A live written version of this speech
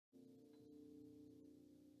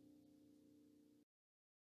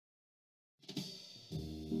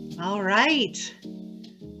All right.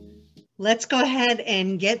 Let's go ahead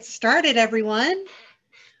and get started, everyone.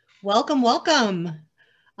 Welcome, welcome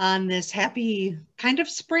on this happy kind of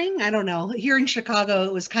spring. I don't know. Here in Chicago,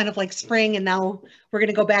 it was kind of like spring, and now we're going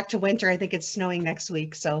to go back to winter. I think it's snowing next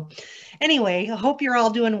week. So anyway, I hope you're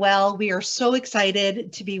all doing well. We are so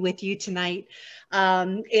excited to be with you tonight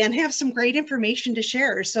and have some great information to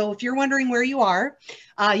share. So if you're wondering where you are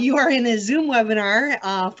in a Zoom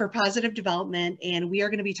webinar for positive development, and we are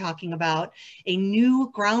going to be talking about a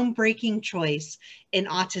new groundbreaking choice in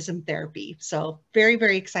autism therapy. So very,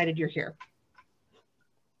 very excited you're here.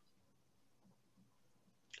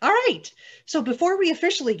 All right, so before we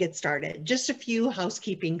officially get started, just a few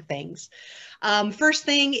housekeeping things. First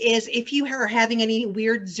thing is, if you are having any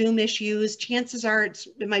weird Zoom issues, chances are it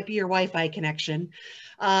might be your Wi-Fi connection.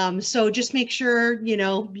 So just make sure,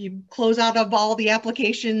 you close out of all the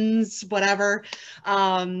applications, whatever.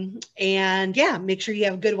 And yeah, make sure you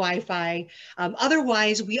have good Wi-Fi.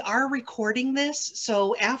 Otherwise, we are recording this.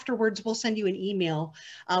 So afterwards, we'll send you an email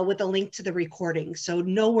with a link to the recording. So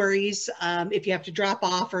no worries if you have to drop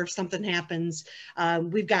off or if something happens,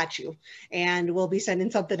 we've got you. And we'll be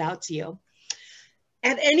sending something out to you.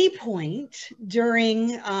 At any point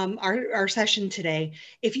during our session today,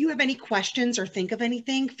 if you have any questions or think of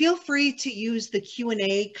anything, feel free to use the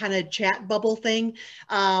Q&A kind of chat bubble thing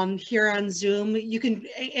here on Zoom. You can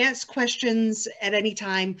ask questions at any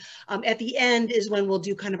time. At the end is when we'll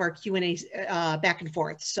do kind of our Q&A back and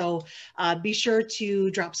forth. So be sure to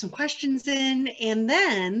drop some questions in, and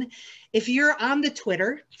then if you're on the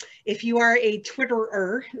Twitter, if you are a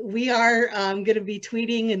Twitterer, we are going to be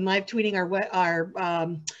tweeting and live tweeting our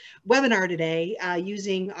webinar today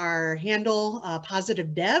using our handle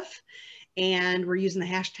 #PositiveDev, and we're using the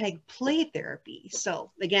hashtag #PlayTherapy.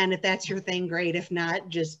 So again, if that's your thing, great. If not,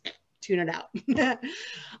 just tune it out.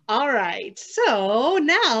 All right, so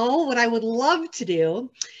now what I would love to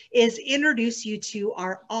do is introduce you to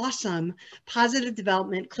our awesome positive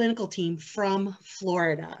development clinical team from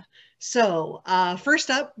Florida. So first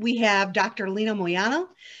up, we have Dr. Lina Moyano.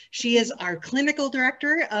 She is our clinical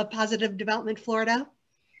director of Positive Development Florida.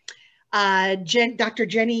 Dr.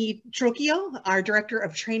 Jennie Trocchio, our director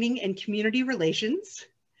of training and community relations.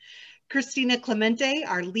 Christina Clemente,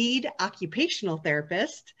 our lead occupational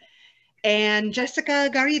therapist. And Jessica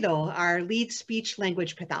Garrido, our lead speech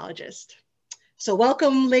language pathologist. So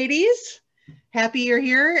welcome, ladies. Happy you're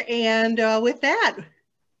here. And with that,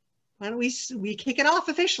 why don't we kick it off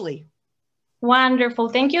officially? Wonderful.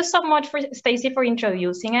 Thank you so much, Stacy, for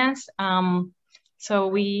introducing us. So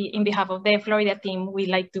we, in behalf of the Florida team, we'd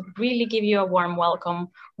like to really give you a warm welcome.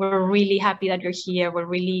 We're really happy that you're here. We're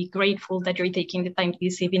really grateful that you're taking the time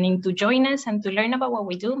this evening to join us and to learn about what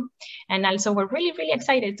we do. And also, we're really, really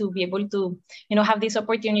excited to be able to, have this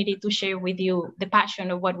opportunity to share with you the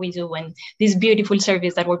passion of what we do and this beautiful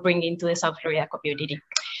service that we're bringing to the South Florida community.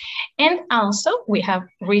 And also, we have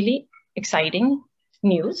really exciting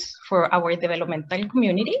news for our developmental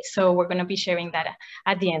community. So we're going to be sharing that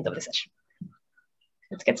at the end of the session.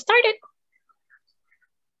 Let's get started.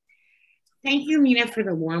 Thank you, Lina, for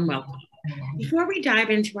the warm welcome. Before we dive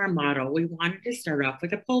into our model, we wanted to start off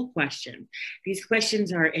with a poll question. These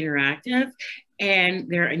questions are interactive and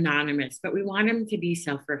they're anonymous, but we want them to be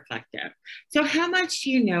self-reflective. So how much do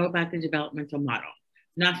you know about the developmental model?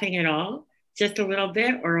 Nothing at all? Just a little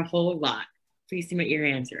bit or a whole lot? Please submit your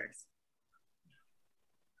answers.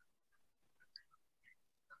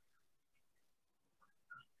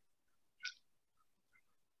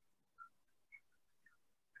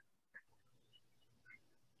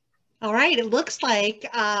 All right, it looks like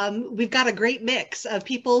we've got a great mix of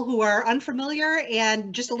people who are unfamiliar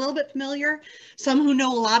and just a little bit familiar, some who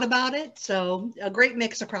know a lot about it, so a great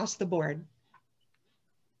mix across the board.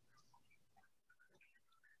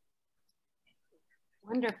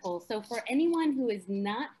 Wonderful. So for anyone who is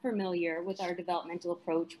not familiar with our developmental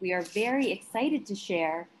approach, we are very excited to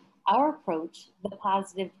share our approach, the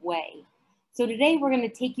positive way. So today we're going to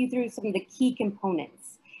take you through some of the key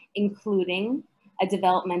components, including a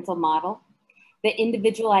developmental model, the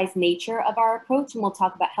individualized nature of our approach, and we'll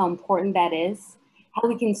talk about how important that is, how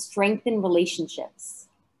we can strengthen relationships.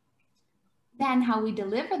 Then how we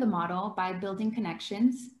deliver the model by building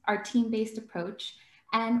connections, our team-based approach,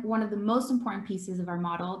 and one of the most important pieces of our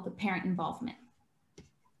model, the parent involvement.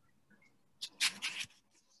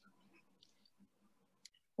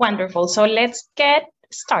 Wonderful. So let's get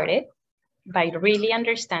started by really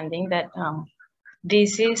understanding that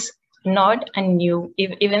this is not a new,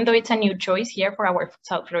 even though it's a new choice here for our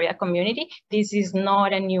South Florida community, this is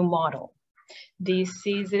not a new model. This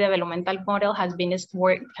is the developmental model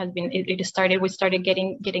we started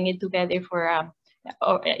getting it together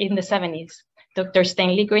in the 70s. Dr.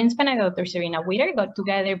 Stanley Greenspan and Dr. Serena Witter got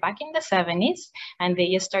together back in the 70s, and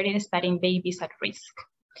they started studying babies at risk.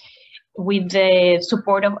 With the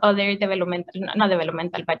support of other not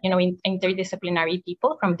developmental, but interdisciplinary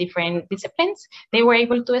people from different disciplines, they were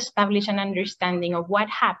able to establish an understanding of what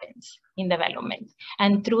happens in development.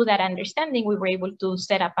 And through that understanding, we were able to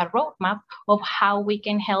set up a roadmap of how we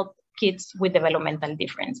can help kids with developmental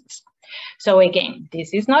differences. So again,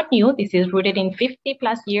 this is not new. This is rooted in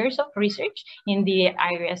 50+ years of research in the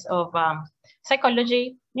areas of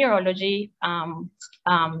psychology, neurology,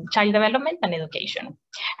 child development, and education.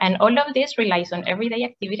 And all of this relies on everyday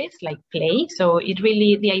activities like play. So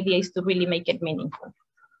the idea is to really make it meaningful.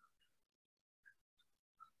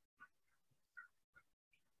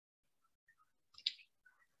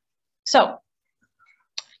 So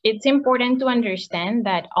it's important to understand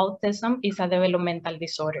that autism is a developmental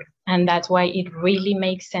disorder, and that's why it really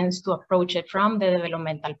makes sense to approach it from the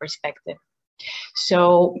developmental perspective.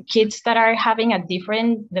 So kids that are having a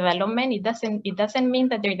different development, it doesn't mean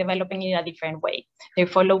that they're developing in a different way. They're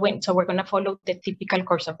following, so we're going to follow the typical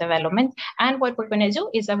course of development. And what we're going to do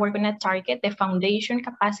is that we're going to target the foundation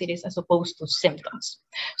capacities as opposed to symptoms.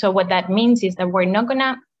 So what that means is that we're not going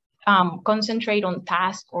to concentrate on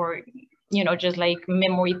tasks or just like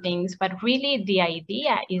memory things, but really the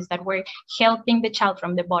idea is that we're helping the child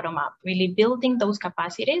from the bottom up, really building those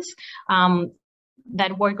capacities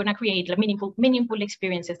that we're going to create meaningful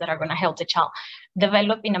experiences that are going to help the child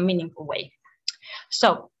develop in a meaningful way.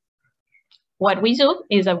 So what we do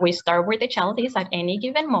is that we start where the child is at any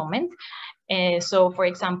given moment. So for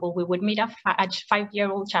example, we would meet a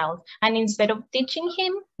 5-year-old child, and instead of teaching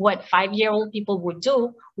him what 5-year-old people would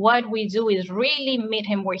do, what we do is really meet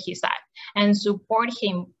him where he's at and support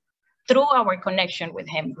him through our connection with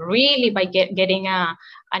him, really by getting an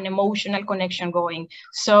emotional connection going.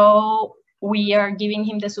 So we are giving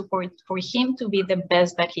him the support for him to be the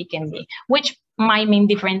best that he can be, which might mean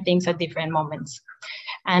different things at different moments.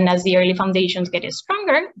 And as the early foundations get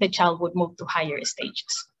stronger, the child would move to higher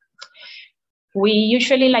stages. We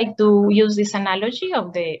usually like to use this analogy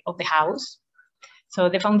of the house. So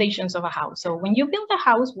the foundations of a house. So when you build a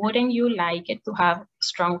house, wouldn't you like it to have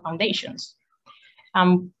strong foundations?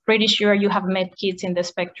 I'm pretty sure you have met kids in the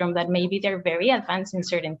spectrum that maybe they're very advanced in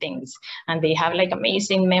certain things and they have like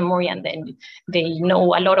amazing memory and then they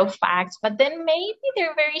know a lot of facts, but then maybe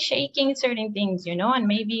they're very shaky in certain things, and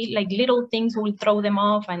maybe like little things will throw them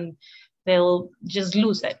off and they'll just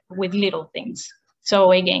lose it with little things.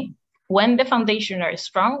 So again, when the foundations are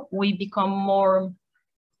strong, we become more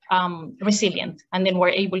resilient, and then we're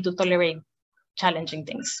able to tolerate challenging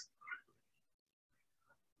things.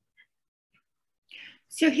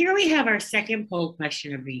 So here we have our second poll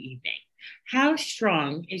question of the evening. How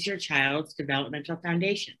strong is your child's developmental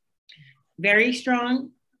foundation? Very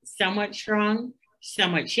strong, somewhat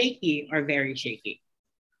shaky, or very shaky?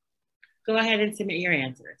 Go ahead and submit your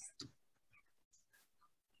answers.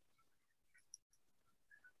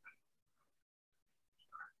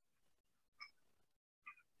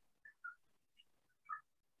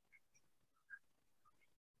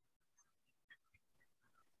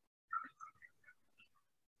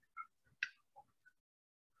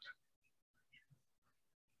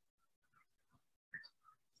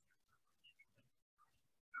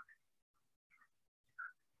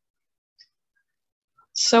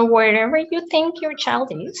 So wherever you think your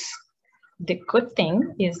child is, the good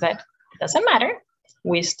thing is that it doesn't matter.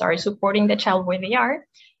 We start supporting the child where they are.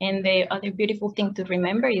 And the other beautiful thing to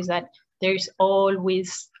remember is that there's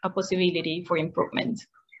always a possibility for improvement.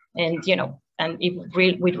 And, and if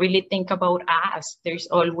we really think about us, there's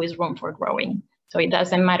always room for growing. So it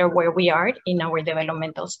doesn't matter where we are in our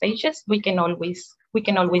developmental stages, we can always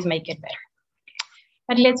make it better.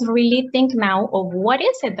 But let's really think now of what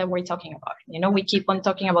is it that we're talking about. We keep on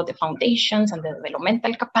talking about the foundations and the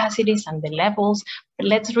developmental capacities and the levels, but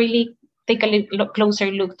let's really take a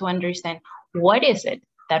closer look to understand what is it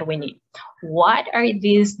that we need. What are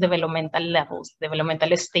these developmental levels,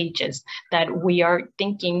 developmental stages that we are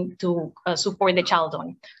thinking to support the child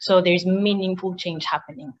on? So there's meaningful change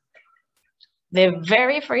happening. The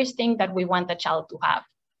very first thing that we want the child to have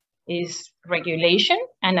is regulation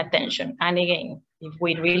and attention. And again, if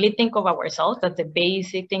we really think of ourselves, that's the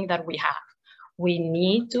basic thing that we have. We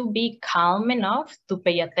need to be calm enough to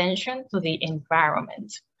pay attention to the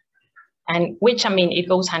environment. And which, it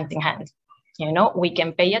goes hand in hand. We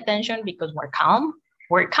can pay attention because we're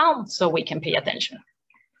calm, so we can pay attention.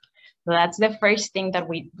 So that's the first thing that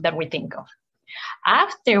we think of.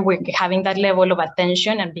 After we're having that level of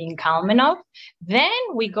attention and being calm enough, then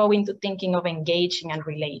we go into thinking of engaging and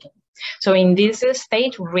relating. So in this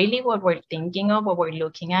stage, really what we're thinking of, what we're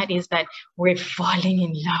looking at is that we're falling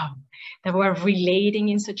in love, that we're relating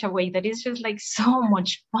in such a way that it's just like so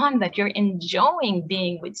much fun, that you're enjoying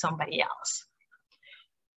being with somebody else.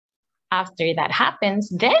 After that happens,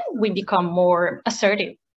 then we become more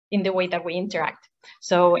assertive in the way that we interact.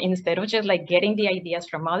 So instead of just like getting the ideas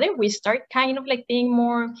from others, we start kind of like being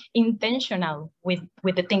more intentional with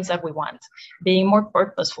the things that we want, being more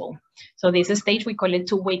purposeful. So this stage, we call it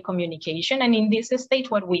two-way communication. And in this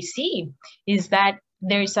stage, what we see is that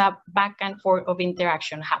there's a back and forth of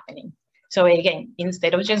interaction happening. So again,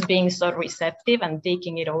 instead of just being so receptive and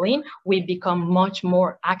taking it all in, we become much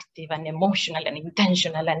more active and emotional and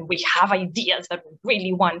intentional, and we have ideas that we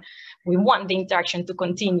really want. We want the interaction to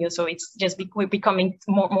continue. So it's just we're becoming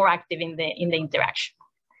more active in the interaction.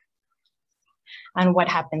 And what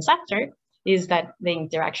happens after is that the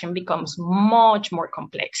interaction becomes much more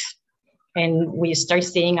complex. And we start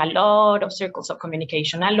seeing a lot of circles of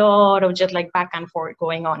communication, a lot of just like back and forth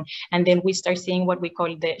going on. And then we start seeing what we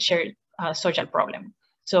call the shared social problem.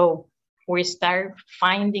 So we start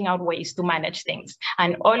finding out ways to manage things.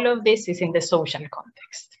 And all of this is in the social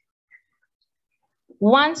context.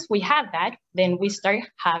 Once we have that, then we start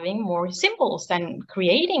having more symbols and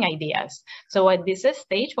creating ideas. So at this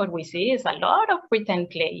stage, what we see is a lot of pretend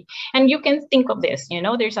play. And you can think of this, you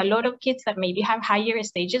know, there's a lot of kids that maybe have higher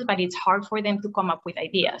stages, but it's hard for them to come up with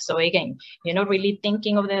ideas. So again, you know, really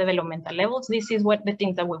thinking of the developmental levels, this is what the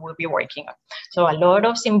things that we will be working on. So a lot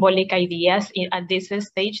of symbolic ideas at this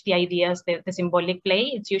stage, the ideas, the symbolic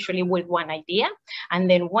play, it's usually with one idea. And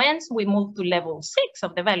then once we move to level 6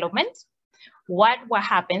 of development, what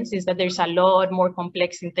happens is that there's a lot more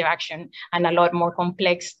complex interaction and a lot more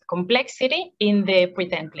complexity in the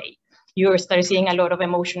pretend play. You start seeing a lot of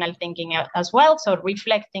emotional thinking as well, so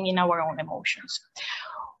reflecting in our own emotions.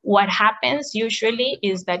 What happens usually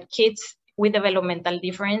is that kids with developmental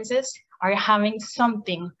differences are having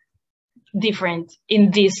something different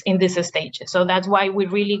in these stages. So that's why we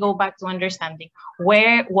really go back to understanding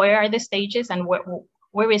where are the stages and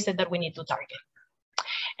where is it that we need to target.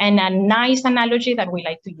 And a nice analogy that we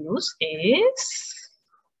like to use is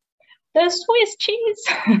the Swiss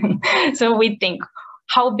cheese. So we think,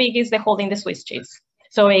 how big is the hole in the Swiss cheese?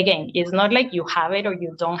 So again, it's not like you have it or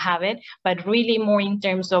you don't have it, but really more in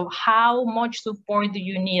terms of how much support do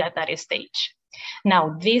you need at that stage.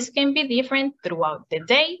 Now, this can be different throughout the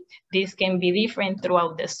day. This can be different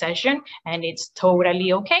throughout the session, and it's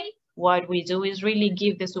totally okay. What we do is really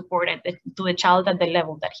give the support to the child at the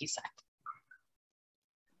level that he's at.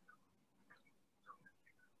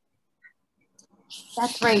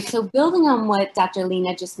 That's right. So building on what Dr.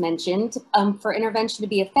 Lina just mentioned, for intervention to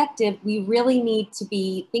be effective, we really need to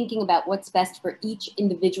be thinking about what's best for each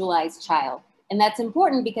individualized child. And that's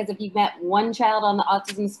important because if you've met one child on the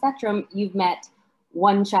autism spectrum, you've met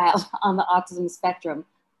one child on the autism spectrum.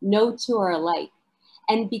 No two are alike.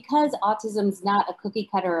 And because autism's not a cookie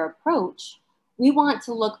cutter approach, we want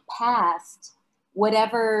to look past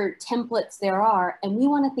whatever templates there are, and we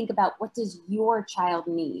want to think about what does your child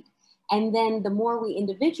need? And then the more we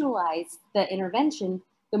individualize the intervention,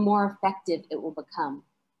 the more effective it will become.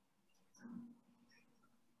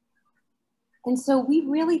 And so we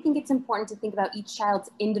really think it's important to think about each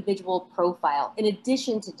child's individual profile in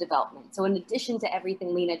addition to development. So in addition to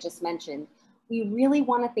everything Lina just mentioned, we really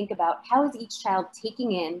want to think about how is each child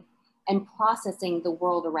taking in and processing the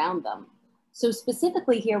world around them. So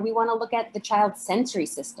specifically here, we want to look at the child's sensory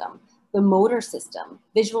system, the motor system,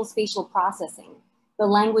 visual spatial processing, the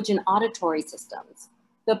language and auditory systems,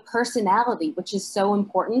 the personality, which is so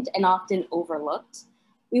important and often overlooked.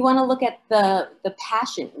 We want to look at the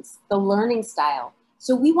passions, the learning style.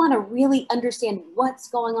 So we want to really understand what's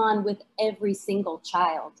going on with every single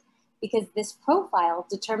child, because this profile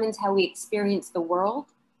determines how we experience the world,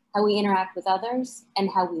 how we interact with others, and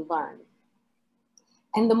how we learn.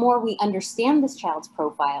 And the more we understand this child's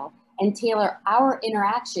profile and tailor our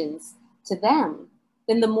interactions to them,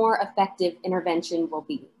 then the more effective intervention will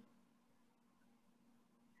be.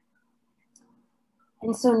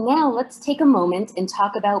 And so now let's take a moment and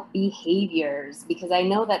talk about behaviors, because I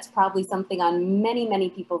know that's probably something on many, many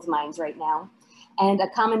people's minds right now. And a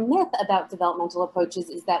common myth about developmental approaches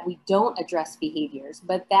is that we don't address behaviors,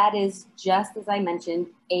 but that is, just as I mentioned,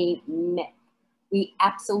 a myth. We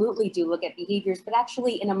absolutely do look at behaviors, but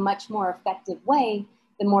actually in a much more effective way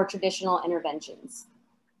than more traditional interventions.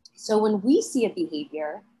 So when we see a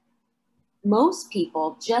behavior, most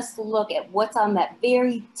people just look at what's on that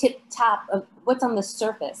very tip top of what's on the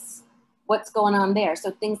surface, what's going on there.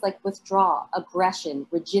 So things like withdrawal, aggression,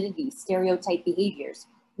 rigidity, stereotype behaviors.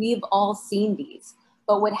 We've all seen these.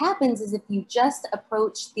 But what happens is if you just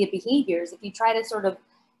approach the behaviors, if you try to sort of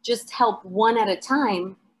just help one at a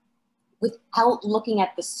time without looking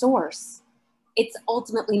at the source, it's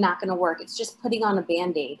ultimately not going to work. It's just putting on a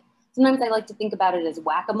Band-Aid. Sometimes I like to think about it as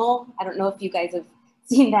whack-a-mole. I don't know if you guys have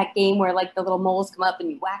seen that game where like the little moles come up and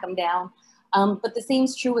you whack them down. But the same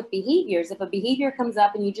is true with behaviors. If a behavior comes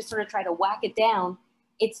up and you just sort of try to whack it down,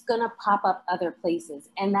 it's going to pop up other places.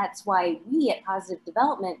 And that's why we at Positive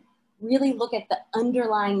Development really look at the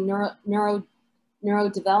underlying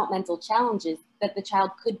neurodevelopmental challenges that the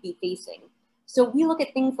child could be facing. So we look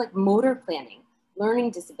at things like motor planning,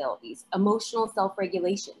 learning disabilities, emotional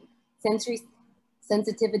self-regulation, sensory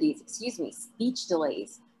sensitivities, speech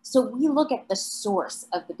delays. So we look at the source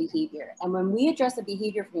of the behavior. And when we address a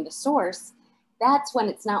behavior from the source, that's when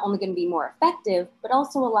it's not only going to be more effective, but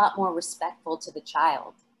also a lot more respectful to the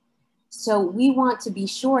child. So we want to be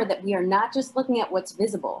sure that we are not just looking at what's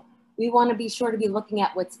visible. We want to be sure to be looking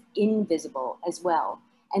at what's invisible as well.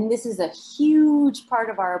 And this is a huge part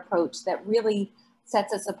of our approach that really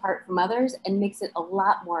sets us apart from others and makes it a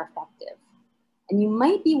lot more effective. And you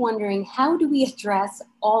might be wondering, how do we address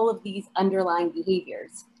all of these underlying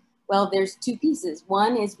behaviors? Well, there's two pieces.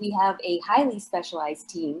 One is we have a highly specialized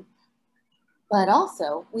team, but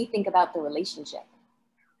also we think about the relationship.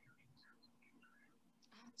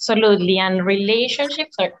 Absolutely, and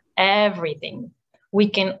relationships are everything. We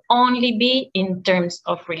can only be in terms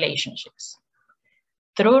of relationships.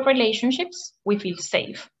 Through relationships, we feel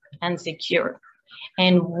safe and secure.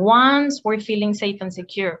 And once we're feeling safe and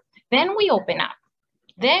secure, then we open up.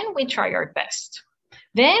 Then we try our best.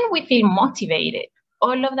 Then we feel motivated.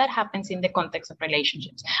 All of that happens in the context of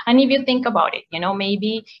relationships. And if you think about it,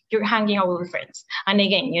 maybe you're hanging out with friends. And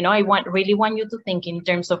again, I really want you to think in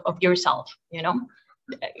terms of yourself,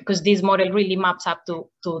 because this model really maps up to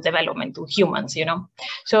development, to humans,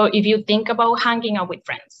 So if you think about hanging out with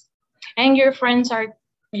friends and your friends are,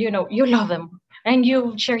 you love them and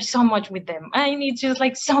you share so much with them and it's just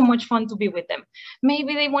like so much fun to be with them.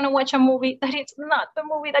 Maybe they want to watch a movie that it's not the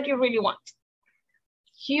movie that you really want.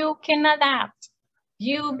 You can adapt.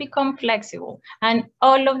 You become flexible. And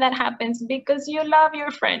all of that happens because you love your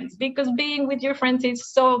friends, because being with your friends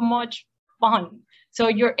is so much fun. So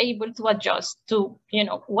you're able to adjust to,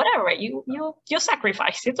 whatever you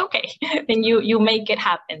sacrifice, it's okay. And you make it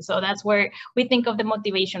happen. So that's where we think of the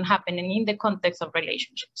motivation happening in the context of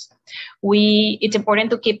relationships. It's important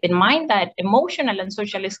to keep in mind that emotional and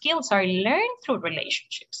social skills are learned through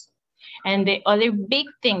relationships. And the other big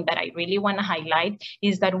thing that I really want to highlight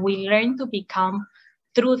is that we learn to become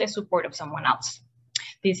through the support of someone else.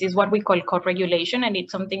 This is what we call co-regulation, and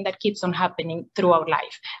it's something that keeps on happening throughout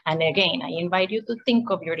life. And again, I invite you to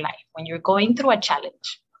think of your life when you're going through a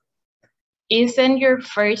challenge. Isn't your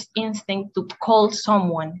first instinct to call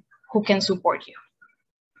someone who can support you?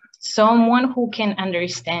 Someone who can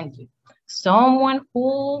understand you? Someone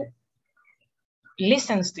who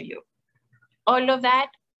listens to you? All of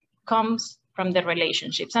that comes from the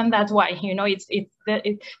relationships. And that's why,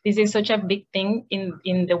 this is such a big thing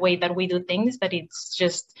in the way that we do things, that it's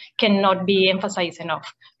just cannot be emphasized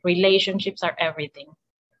enough. Relationships are everything.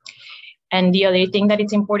 And the other thing that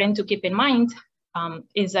it's important to keep in mind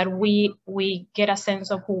is that we get a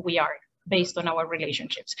sense of who we are based on our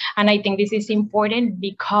relationships. And I think this is important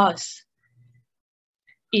because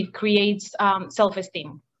it creates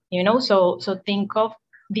self-esteem, so think of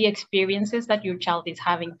the experiences that your child is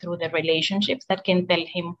having through the relationships that can tell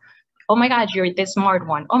him, oh my gosh, you're the smart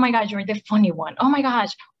one. Oh my gosh, you're the funny one. Oh my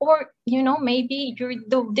gosh. Or, maybe you're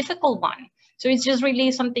the difficult one. So it's just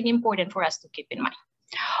really something important for us to keep in mind.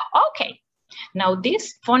 Okay, now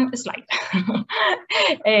this fun slide.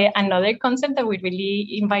 Another concept that we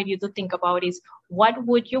really invite you to think about is, what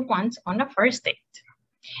would you want on a first date?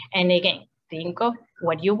 And again, think of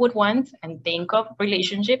what you would want and think of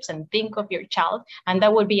relationships and think of your child, and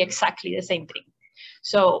that would be exactly the same thing.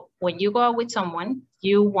 So when you go out with someone,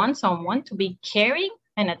 you want someone to be caring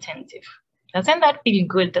and attentive. Doesn't that feel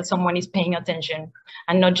good that someone is paying attention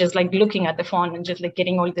and not just like looking at the phone and just like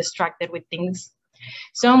getting all distracted with things?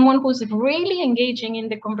 Someone who's really engaging in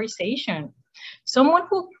the conversation. Someone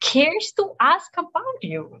who cares to ask about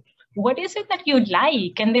you. What is it that you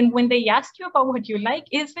like? And then when they ask you about what you like,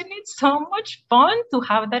 isn't it so much fun to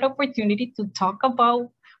have that opportunity to talk about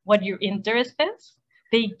what your interest is?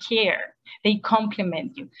 They care, they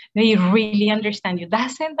compliment you, they really understand you.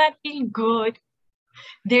 Doesn't that feel good?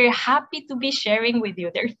 They're happy to be sharing with you,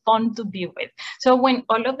 they're fun to be with. So when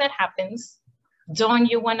all of that happens, don't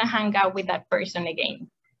you want to hang out with that person again?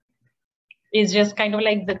 It's just kind of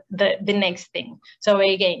like the next thing. So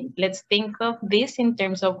again, let's think of this in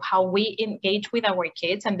terms of how we engage with our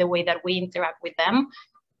kids and the way that we interact with them.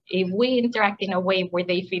 If we interact in a way where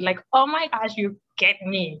they feel like, oh my gosh, you get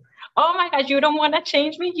me. Oh my gosh, you don't want to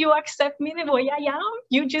change me. You accept me the way I am.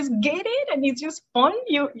 You just get it, and it's just fun.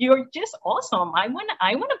 You're just awesome. I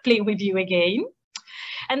wanna play with you again.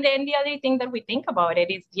 And then the other thing that we think about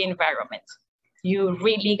it is the environment. You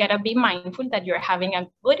really gotta be mindful that you're having a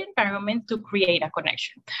good environment to create a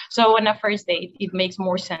connection. So on a first date, it makes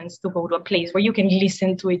more sense to go to a place where you can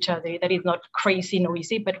listen to each other, that is not crazy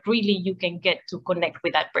noisy, but really you can get to connect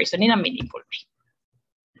with that person in a meaningful way.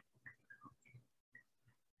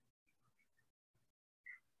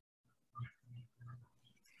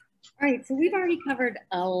 All right, so we've already covered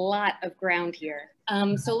a lot of ground here.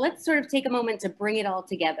 So let's sort of take a moment to bring it all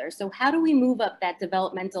together. So how do we move up that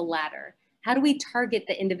developmental ladder? How do we target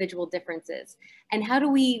the individual differences? And how do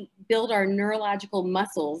we build our neurological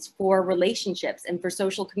muscles for relationships and for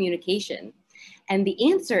social communication? And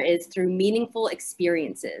the answer is through meaningful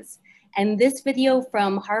experiences. And this video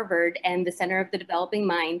from Harvard and the Center of the Developing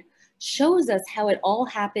Mind shows us how it all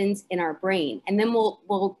happens in our brain. And then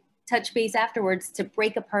we'll touch base afterwards to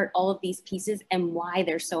break apart all of these pieces and why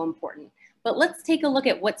they're so important. But let's take a look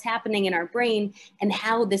at what's happening in our brain and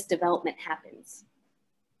how this development happens.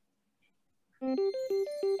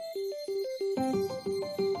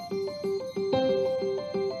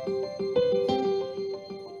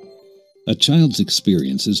 A child's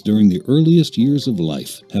experiences during the earliest years of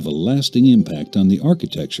life have a lasting impact on the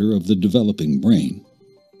architecture of the developing brain.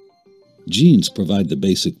 Genes provide the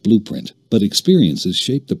basic blueprint, but experiences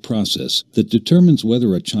shape the process that determines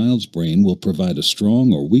whether a child's brain will provide a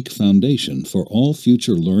strong or weak foundation for all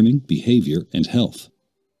future learning, behavior, and health.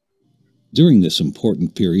 During this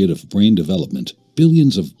important period of brain development,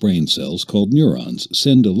 billions of brain cells called neurons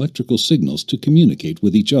send electrical signals to communicate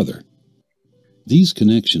with each other. These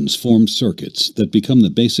connections form circuits that become the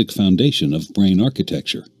basic foundation of brain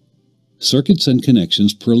architecture. Circuits and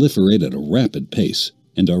connections proliferate at a rapid pace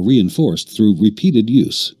and are reinforced through repeated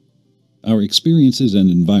use. Our experiences and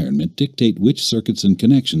environment dictate which circuits and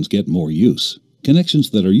connections get more use. Connections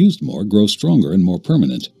that are used more grow stronger and more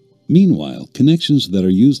permanent. Meanwhile, connections that are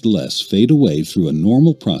used less fade away through a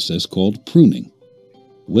normal process called pruning.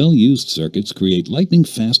 Well-used circuits create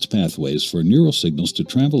lightning-fast pathways for neural signals to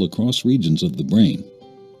travel across regions of the brain.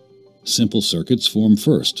 Simple circuits form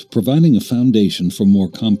first, providing a foundation for more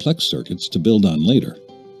complex circuits to build on later.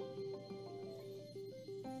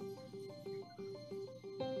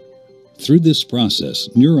 Through this process,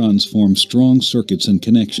 neurons form strong circuits and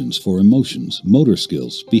connections for emotions, motor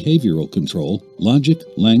skills, behavioral control, logic,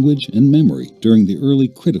 language, and memory during the early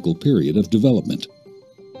critical period of development.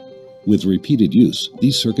 With repeated use,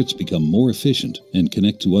 these circuits become more efficient and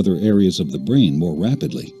connect to other areas of the brain more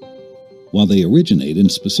rapidly. While they originate in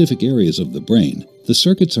specific areas of the brain, the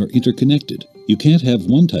circuits are interconnected. You can't have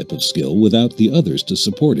one type of skill without the others to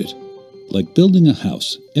support it. Like building a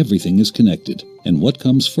house, everything is connected, and what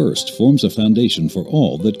comes first forms a foundation for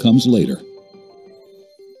all that comes later.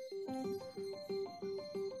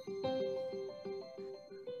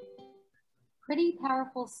 Pretty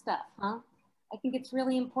powerful stuff, huh? I think it's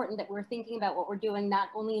really important that we're thinking about what we're doing, not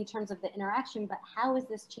only in terms of the interaction, but how is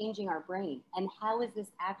this changing our brain? And how is this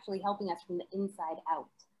actually helping us from the inside out?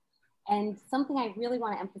 And something I really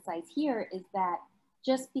want to emphasize here is that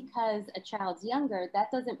just because a child's younger, that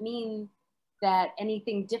doesn't mean that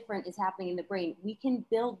anything different is happening in the brain. We can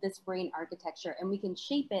build this brain architecture and we can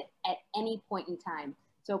shape it at any point in time.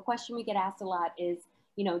 So a question we get asked a lot is,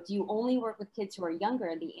 do you only work with kids who are younger?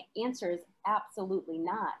 And the answer is absolutely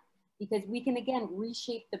not, because we can, again,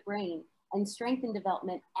 reshape the brain and strengthen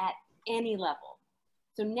development at any level.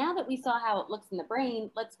 So now that we saw how it looks in the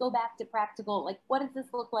brain, let's go back to practical, like what does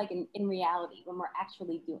this look like in reality when we're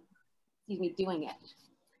actually doing it?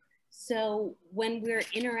 So when we're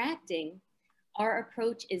interacting, our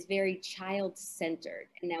approach is very child-centered.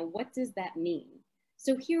 And now what does that mean?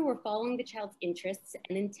 So here we're following the child's interests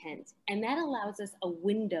and intent, and that allows us a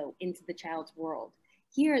window into the child's world.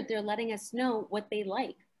 Here, they're letting us know what they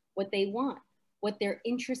like, what they want, what they're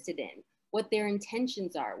interested in, what their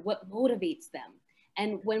intentions are, what motivates them.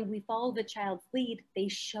 And when we follow the child's lead, they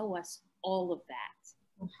show us all of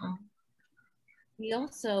that. Mm-hmm. We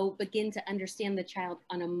also begin to understand the child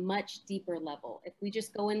on a much deeper level. If we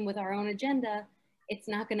just go in with our own agenda, it's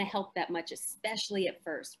not going to help that much, especially at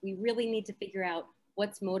first. We really need to figure out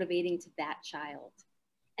what's motivating to that child.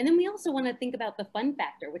 And then we also want to think about the fun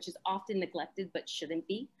factor, which is often neglected but shouldn't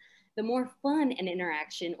be. The more fun an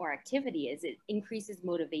interaction or activity is, it increases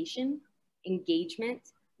motivation, engagement,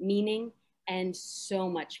 meaning, and so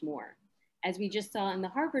much more. As we just saw in the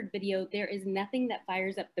Harvard video, there is nothing that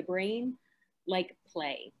fires up the brain like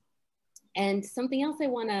play. And something else I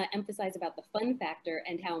want to emphasize about the fun factor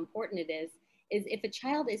and how important it is if a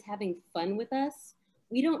child is having fun with us,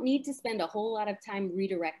 we don't need to spend a whole lot of time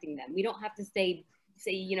redirecting them. We don't have to say,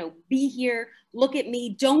 you know, be here, look at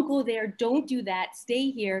me, don't go there, don't do that, stay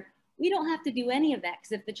here. We don't have to do any of that,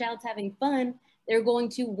 because if the child's having fun, they're going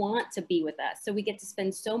to want to be with us. So we get to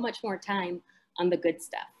spend so much more time on the good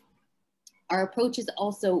stuff. Our approach is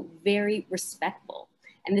also very respectful.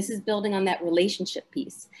 And this is building on that relationship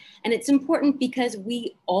piece. And it's important because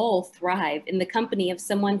we all thrive in the company of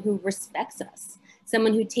someone who respects us,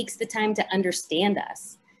 someone who takes the time to understand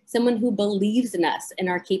us, someone who believes in us and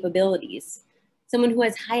our capabilities, someone who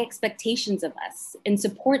has high expectations of us and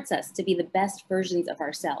supports us to be the best versions of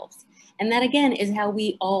ourselves. And that, again, is how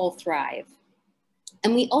we all thrive.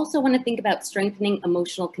 And we also want to think about strengthening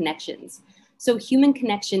emotional connections. So human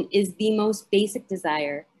connection is the most basic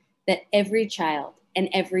desire that every child and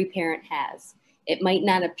every parent has. It might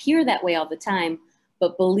not appear that way all the time,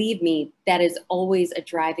 but believe me, that is always a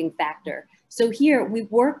driving factor. So here we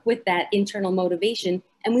work with that internal motivation,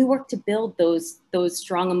 and we work to build those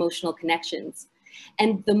strong emotional connections.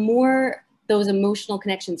 And the more those emotional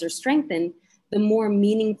connections are strengthened, the more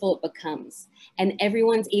meaningful it becomes, and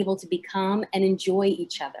everyone's able to be calm and enjoy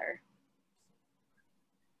each other.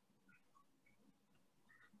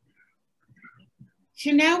 So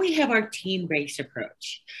now we have our team-based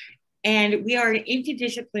approach, and we are an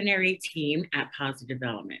interdisciplinary team at Positive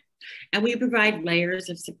Development, and we provide layers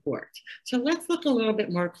of support. So let's look a little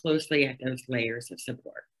bit more closely at those layers of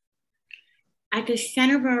support. At the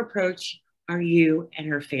center of our approach are you and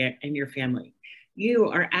your family. You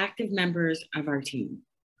are active members of our team.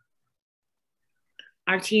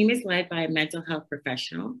 Our team is led by a mental health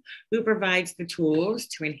professional who provides the tools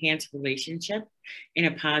to enhance relationship in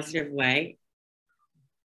a positive way.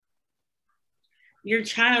 Your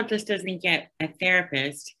child just doesn't get a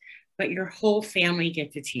therapist, but your whole family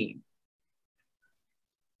gets a team.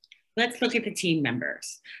 Let's look at the team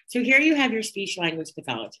members. So here you have your speech language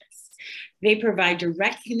pathologists. They provide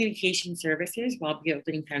direct communication services while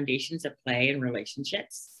building foundations of play and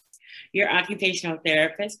relationships. Your occupational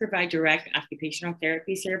therapists provide direct occupational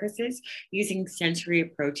therapy services using sensory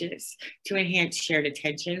approaches to enhance shared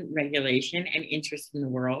attention, regulation, and interest in the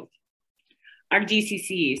world. Our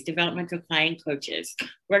DCCs, developmental client coaches,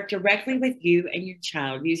 work directly with you and your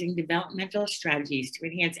child using developmental strategies to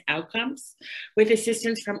enhance outcomes with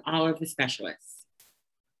assistance from all of the specialists.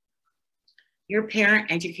 Your parent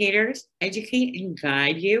educators educate and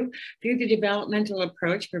guide you through the developmental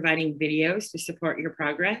approach, providing videos to support your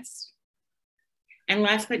progress. And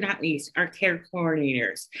last but not least, our care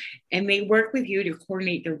coordinators, and they work with you to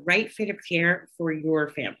coordinate the right fit of care for your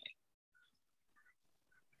family.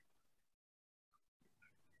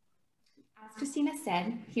 As Christina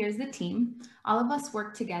said, here's the team. All of us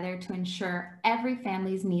work together to ensure every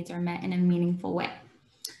family's needs are met in a meaningful way.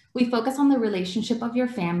 We focus on the relationship of your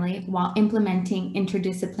family while implementing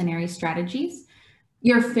interdisciplinary strategies.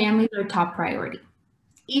 Your family is our top priority.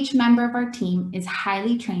 Each member of our team is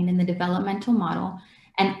highly trained in the developmental model,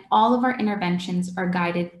 and all of our interventions are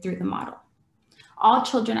guided through the model. All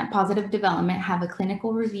children at Positive Development have a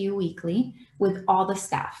clinical review weekly with all the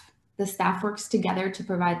staff. The staff works together to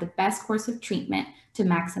provide the best course of treatment to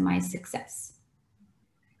maximize success.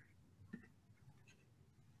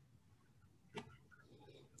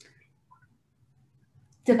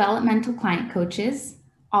 Developmental client coaches,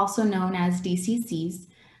 also known as DCCs,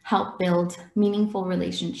 help build meaningful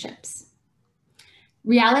relationships.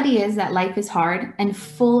 Reality is that life is hard and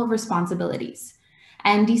full of responsibilities,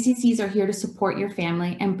 and DCCs are here to support your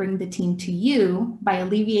family and bring the team to you by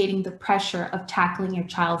alleviating the pressure of tackling your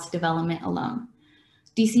child's development alone.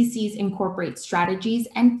 DCCs incorporate strategies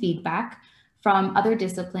and feedback from other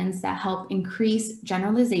disciplines that help increase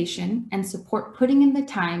generalization and support putting in the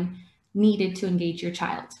time needed to engage your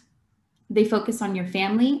child. They focus on your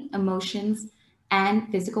family, emotions,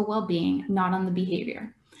 and physical well-being, not on the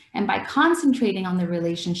behavior. And by concentrating on the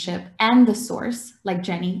relationship and the source, like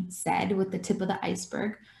Jennie said, with the tip of the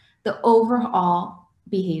iceberg, the overall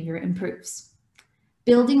behavior improves.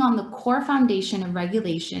 Building on the core foundation of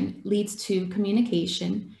regulation leads to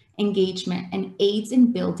communication, engagement, and aids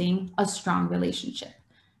in building a strong relationship.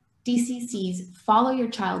 DCCs follow your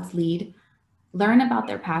child's lead, learn about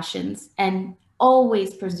their passions, and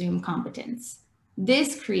always presume competence.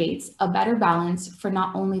 This creates a better balance for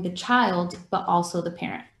not only the child, but also the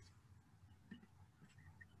parent.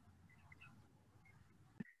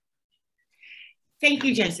 Thank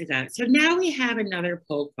you, Jessica. So now we have another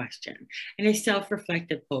poll question and a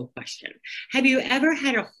self-reflective poll question. Have you ever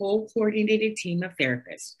had a whole coordinated team of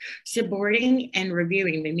therapists supporting and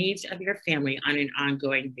reviewing the needs of your family on an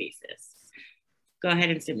ongoing basis? Go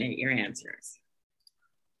ahead and submit your answers.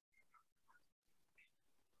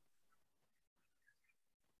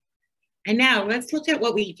 And now let's look at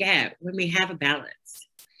what we get when we have a balance.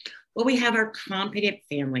 Well, we have our competent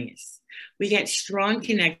families. We get strong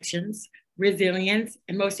connections, resilience,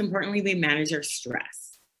 and most importantly, we manage our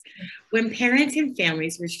stress. When parents and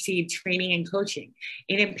families receive training and coaching,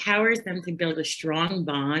 it empowers them to build a strong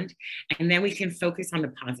bond, and then we can focus on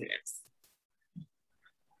the positives.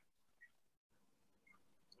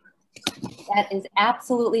 That is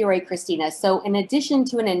absolutely right, Christina. So in addition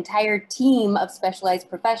to an entire team of specialized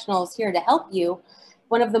professionals here to help you,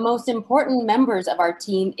 one of the most important members of our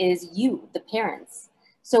team is you, the parents.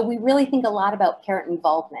 So we really think a lot about parent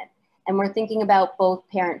involvement, and we're thinking about both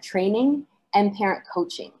parent training and parent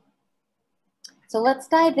coaching. So let's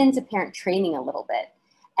dive into parent training a little bit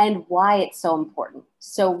and why it's so important.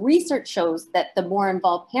 So research shows that the more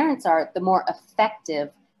involved parents are, the more effective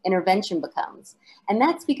intervention becomes. And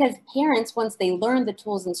that's because parents, once they learn the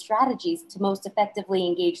tools and strategies to most effectively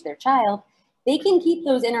engage their child, they can keep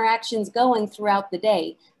those interactions going throughout the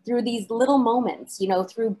day, through these little moments, you know,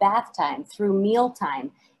 through bath time, through meal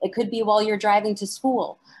time. It could be while you're driving to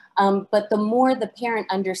school. But the more the parent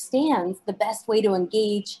understands the best way to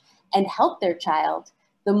engage and help their child,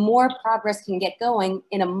 the more progress can get going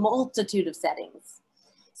in a multitude of settings.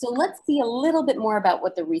 So let's see a little bit more about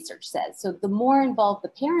what the research says. So the more involved the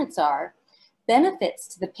parents are, benefits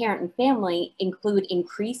to the parent and family include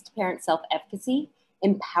increased parent self-efficacy,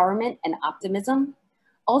 empowerment and optimism,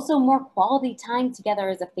 also more quality time together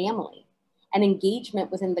as a family, and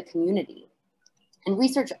engagement within the community. And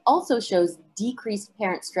research also shows decreased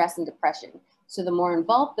parent stress and depression. So the more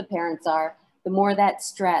involved the parents are, the more that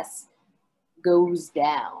stress goes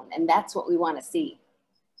down. And that's what we want to see.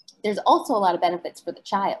 There's also a lot of benefits for the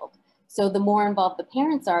child. So the more involved the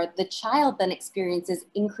parents are, the child then experiences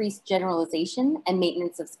increased generalization and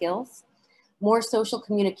maintenance of skills, more social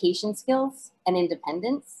communication skills and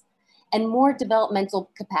independence, and more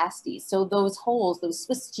developmental capacities. So those holes, those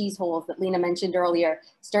Swiss cheese holes that Lina mentioned earlier,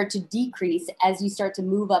 start to decrease as you start to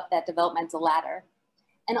move up that developmental ladder.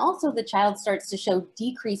 And also the child starts to show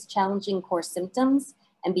decreased challenging core symptoms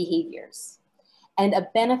and behaviors. And a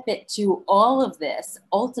benefit to all of this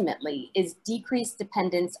ultimately is decreased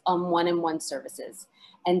dependence on one-on-one services.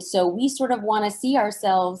 And so we sort of want to see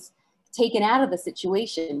ourselves taken out of the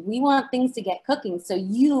situation. We want things to get cooking so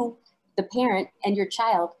you, the parent, and your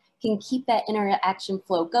child can keep that interaction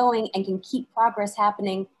flow going and can keep progress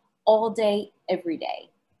happening all day, every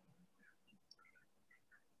day.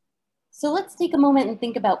 So let's take a moment and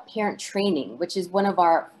think about parent training, which is one of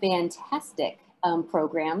our fantastic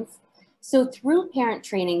programs. So through parent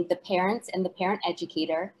training, the parents and the parent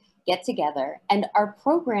educator get together, and our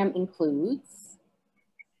program includes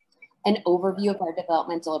an overview of our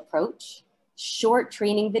developmental approach, short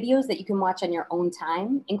training videos that you can watch on your own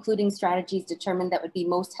time, including strategies determined that would be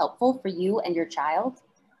most helpful for you and your child.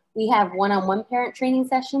 We have one-on-one parent training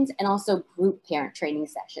sessions and also group parent training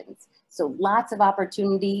sessions. So lots of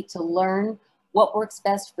opportunity to learn what works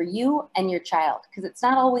best for you and your child, because it's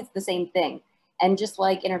not always the same thing. And just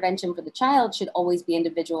like intervention for the child should always be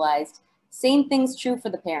individualized, same thing's true for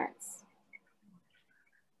the parents.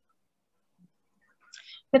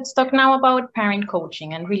 Let's talk now about parent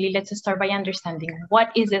coaching, and really let's start by understanding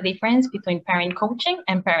what is the difference between parent coaching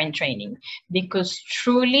and parent training, because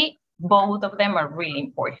truly both of them are really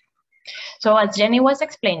important. So as Jennie was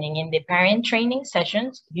explaining, in the parent training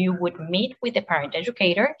sessions, you would meet with the parent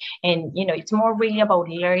educator, and it's more really about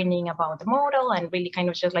learning about the model and really kind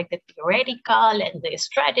of just like the theoretical and the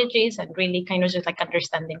strategies and really kind of just like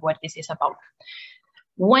understanding what this is about.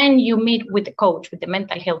 When you meet with the coach, with the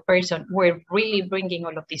mental health person, we're really bringing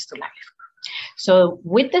all of this to life. So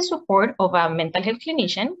with the support of a mental health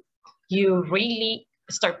clinician, you really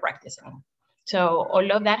start practicing. So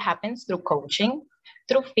all of that happens through coaching,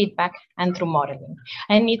 through feedback, and through modeling.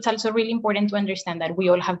 And it's also really important to understand that we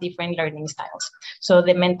all have different learning styles. So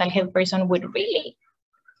the mental health person would really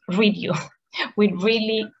read you, would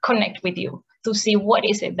really connect with you to see what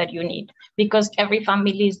is it that you need, because every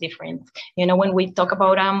family is different. When we talk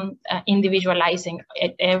about individualizing,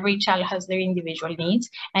 every child has their individual needs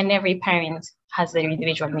and every parent has their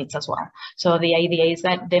individual needs as well. So the idea is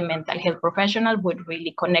that the mental health professional would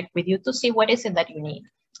really connect with you to see what is it that you need.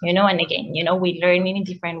 And again, we learn in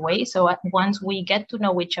different ways. So once we get to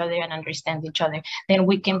know each other and understand each other, then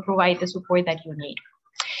we can provide the support that you need.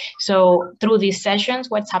 So through these sessions,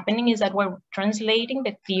 what's happening is that we're translating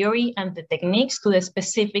the theory and the techniques to the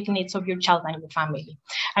specific needs of your child and your family.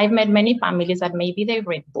 I've met many families that maybe they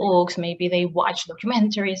read books, maybe they watch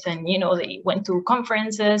documentaries, and they went to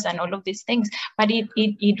conferences and all of these things, but it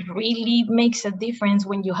really makes a difference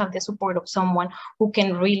when you have the support of someone who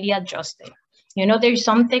can really adjust it. There's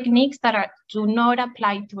some techniques that do not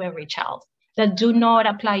apply to every child, that do not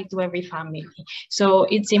apply to every family. So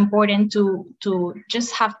it's important to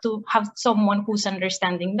just have someone who's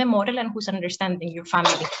understanding the model and who's understanding your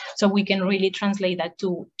family, so we can really translate that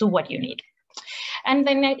to what you need. And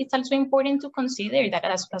then it's also important to consider that,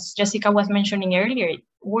 as Jessica was mentioning earlier,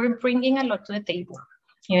 we're bringing a lot to the table.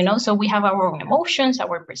 So we have our own emotions,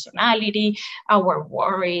 our personality, our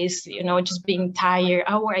worries, just being tired,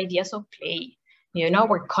 our ideas of play.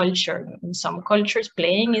 Our culture. In some cultures,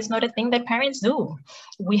 playing is not a thing that parents do.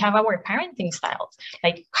 We have our parenting styles,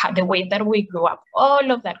 like the way that we grew up.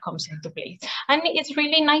 All of that comes into play. And it's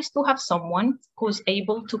really nice to have someone who's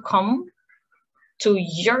able to come to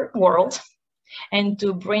your world and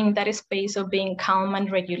to bring that space of being calm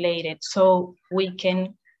and regulated, so we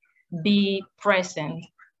can be present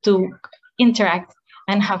to interact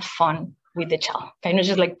and have fun with the child. Kind of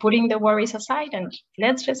just like putting the worries aside and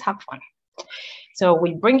let's just have fun. So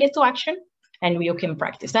we bring it to action and you can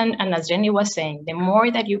practice. And as Jennie was saying, the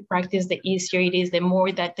more that you practice, the easier it is, the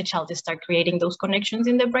more that the child starts creating those connections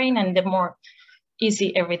in the brain, and the more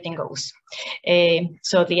easy everything goes.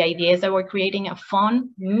 So the idea is that we're creating a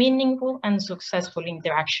fun, meaningful, and successful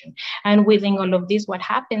interaction. And within all of this, what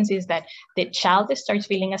happens is that the child starts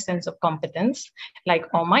feeling a sense of competence, like,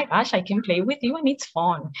 oh my gosh, I can play with you and it's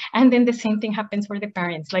fun. And then the same thing happens for the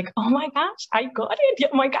parents, like, oh my gosh, I got it.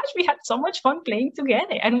 Oh my gosh, we had so much fun playing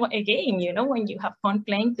together. And again, when you have fun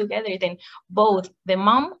playing together, then both the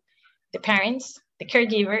mom, the parents, the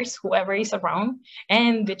caregivers, whoever is around,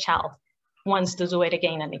 and the child wants to do it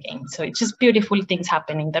again and again. So it's just beautiful things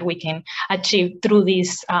happening that we can achieve through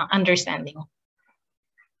this understanding.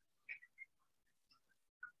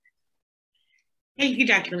 Thank you,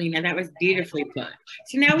 Dr. Lina. That was beautifully put.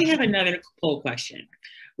 So now we have another poll question.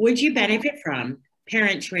 Would you benefit from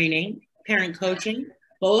parent training, parent coaching,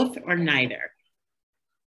 both, or neither?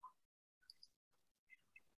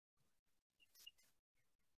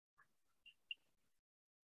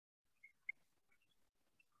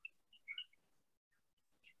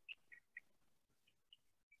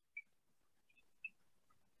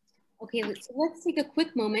 Okay, so let's take a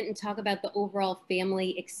quick moment and talk about the overall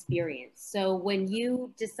family experience. So when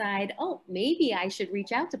you decide, oh, maybe I should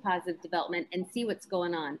reach out to Positive Development and see what's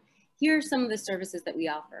going on, here are some of the services that we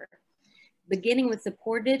offer. Beginning with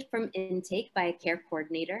supported from intake by a care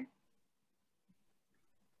coordinator.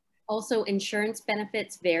 Also, insurance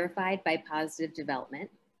benefits verified by Positive Development.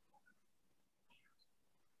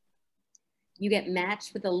 You get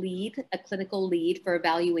matched with a lead, a clinical lead for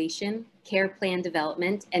evaluation, care plan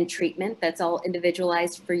development, and treatment that's all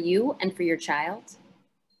individualized for you and for your child.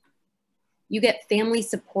 You get family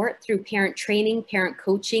support through parent training, parent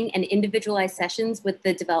coaching, and individualized sessions with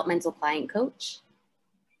the developmental client coach.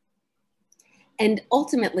 And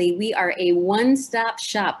ultimately, we are a one-stop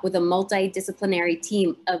shop with a multidisciplinary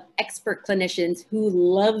team of expert clinicians who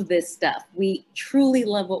love this stuff. We truly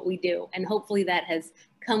love what we do, and hopefully that has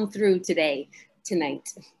come through tonight.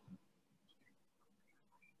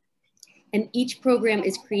 And each program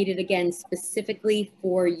is created, again, specifically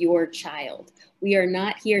for your child. We are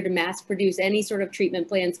not here to mass produce any sort of treatment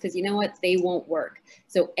plans, because you know what, they won't work.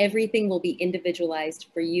 So everything will be individualized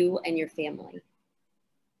for you and your family.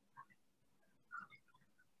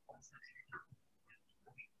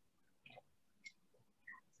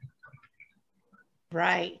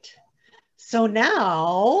 Right. So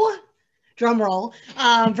now, drum roll,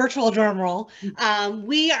 virtual drum roll,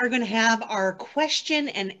 we are going to have our question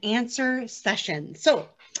and answer session. So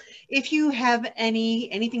if you have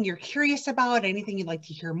anything you're curious about, anything you'd like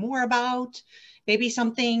to hear more about, maybe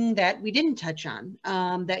something that we didn't touch on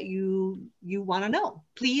that you want to know,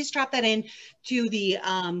 please drop that in to the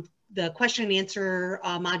question and answer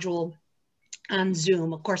module on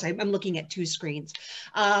Zoom. Of course, I'm looking at two screens.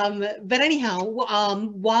 But anyhow,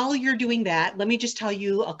 while you're doing that, let me just tell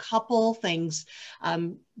you a couple things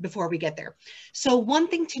before we get there. So one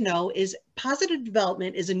thing to know is Positive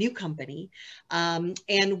Development is a new company,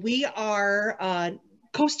 and we are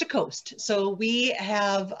coast to coast. So we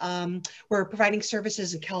have, we're providing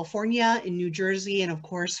services in California, in New Jersey, and of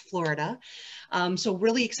course, Florida. So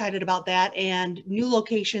really excited about that. And new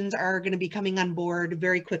locations are going to be coming on board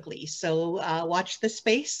very quickly. So watch the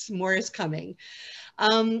space, more is coming.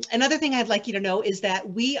 Another thing I'd like you to know is that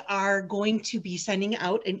we are going to be sending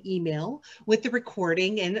out an email with the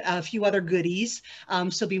recording and a few other goodies.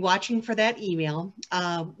 So be watching for that email.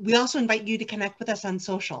 We also invite you to connect with us on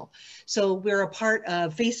social. So we're a part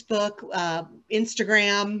of Facebook,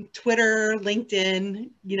 Instagram, Twitter, LinkedIn,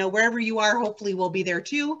 you know, wherever you are, hopefully we'll be there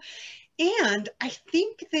too. And I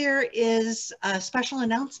think there is a special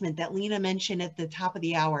announcement that Lina mentioned at the top of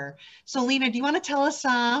the hour. So Lina, do you want to tell us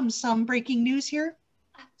some breaking news here?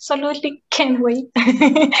 Absolutely, can't wait.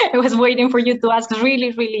 I was waiting for you to ask.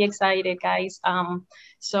 Really, really excited, guys.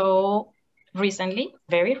 So recently,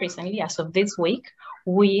 very recently, as of this week,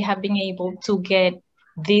 we have been able to get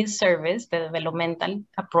this service, the developmental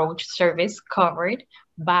approach service, covered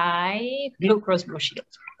by Blue Cross Blue Shield.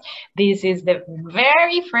 This is the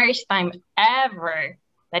very first time ever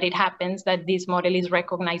that it happens that this model is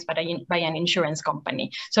recognized by an insurance company.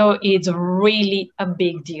 So it's really a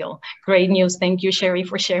big deal. Great news. Thank you, Sherry,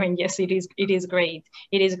 for sharing. Yes, it is great.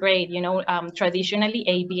 It is great. You know, traditionally,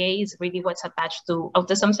 ABA is really what's attached to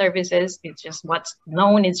autism services. It's just what's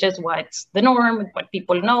known. It's just what's the norm, what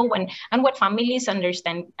people know, and what families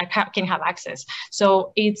understand can have access.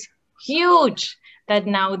 So it's huge that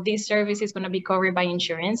now this service is going to be covered by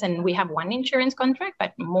insurance, and we have one insurance contract,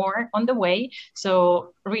 but more on the way.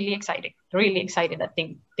 So really excited that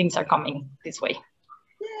things are coming this way.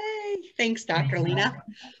 Yay! Thanks, Dr. Lina.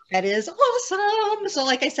 That is awesome. So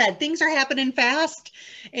like I said, things are happening fast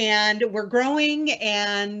and we're growing,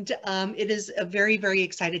 and it is a very, very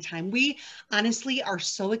excited time. We honestly are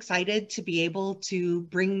so excited to be able to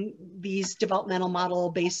bring these developmental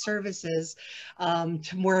model-based services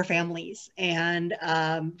to more families. And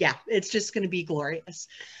yeah, it's just going to be glorious.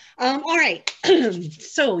 All right,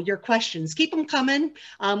 so your questions, keep them coming.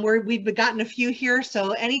 We've gotten a few here,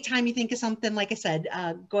 so anytime you think of something, like I said,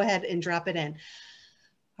 go ahead and drop it in.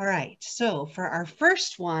 All right, so for our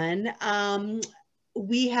first one,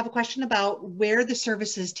 we have a question about where the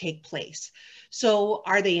services take place. So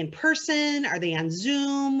are they in person, are they on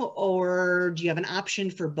Zoom, or do you have an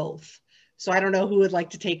option for both? So I don't know who would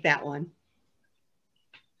like to take that one.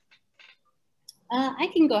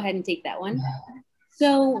 I can go ahead and take that one.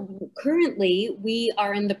 So currently we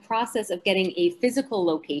are in the process of getting a physical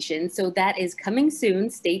location. So that is coming soon,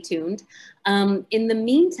 stay tuned. In the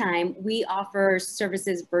meantime, we offer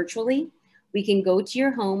services virtually. We can go to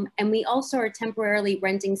your home, and we also are temporarily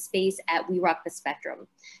renting space at We Rock the Spectrum.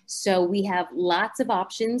 So we have lots of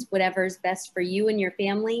options, whatever's best for you and your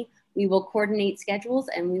family. We will coordinate schedules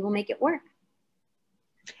and we will make it work.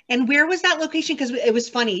 And where was that location? Because it was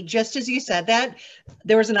funny, just as you said that,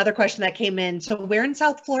 there was another question that came in. So where in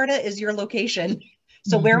South Florida is your location?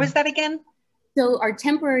 So where was that again? So our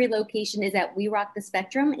temporary location is at We Rock the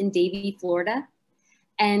Spectrum in Davie, Florida.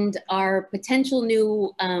 And our potential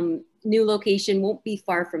new location won't be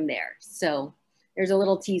far from there. So there's a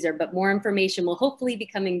little teaser, but more information will hopefully be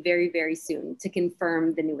coming very, very soon to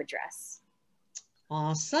confirm the new address.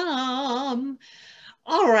 Awesome.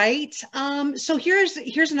 All right. So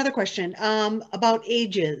here's another question about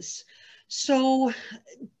ages. So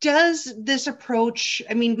does this approach,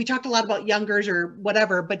 I mean, we talked a lot about youngers or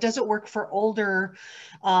whatever, but does it work for older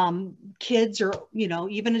kids or, you know,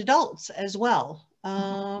 even adults as well?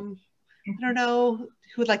 I don't know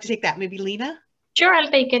who would like to take that. Maybe Lina? Sure, I'll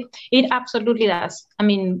take it. It absolutely does. I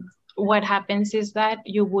mean, what happens is that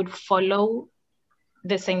you would follow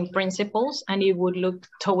the same principles and it would look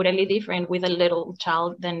totally different with a little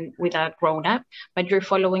child than with a grown-up, but you're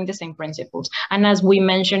following the same principles. And as we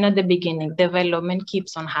mentioned at the beginning, development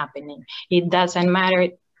keeps on happening. It doesn't matter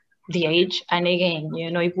the age. And again,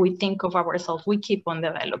 you know, if we think of ourselves, we keep on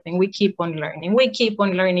developing, we keep on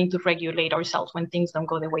learning to regulate ourselves when things don't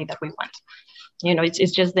go the way that we want. You know, it's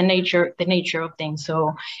just the nature of things.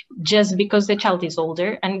 So just because the child is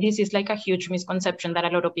older, and this is like a huge misconception that a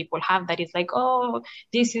lot of people have, that it's like, oh,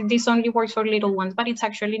 this only works for little ones, but it's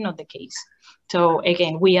actually not the case. So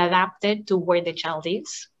again, we adapted to where the child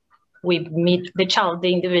is. We meet the child,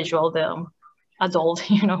 the individual, the adult,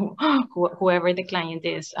 you know, whoever the client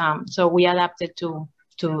is. So we adapted to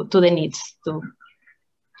the needs,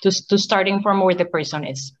 to starting from where the person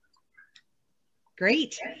is.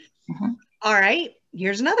 Great. All right,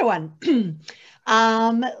 here's another one.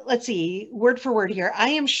 Let's see, word for word here. I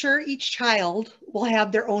am sure each child will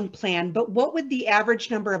have their own plan, but what would the average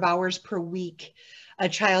number of hours per week a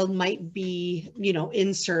child might be, you know,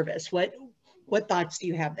 in service? What thoughts do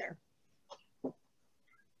you have there?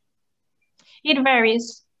 It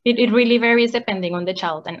varies. It really varies depending on the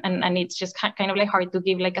child, and it's just kind of like hard to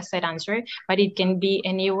give like a set answer, but it can be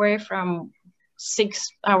anywhere from 6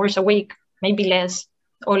 hours a week, maybe less,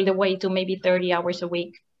 all the way to maybe 30 hours a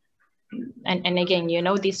week. And again, you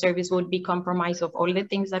know, this service would be compromised of all the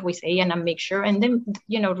things that we say and a mixture. And then,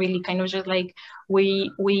 you know, really kind of just like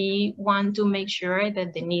we want to make sure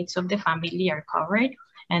that the needs of the family are covered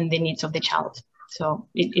and the needs of the child. So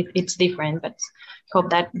it's different, but hope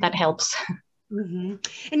that helps. Mm-hmm.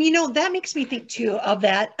 And, you know, that makes me think too of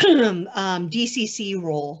that DCC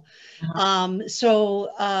role. I'm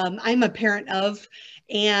a parent of,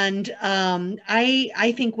 and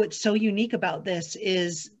I think what's so unique about this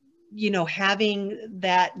is, you know, having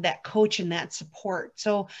that coach and that support.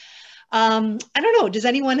 So I don't know, does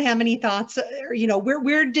anyone have any thoughts, or, you know,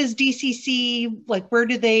 where does DCC, like, where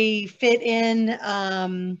do they fit in,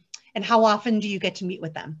 and how often do you get to meet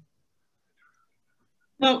with them?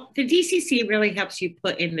 Well, the DCC really helps you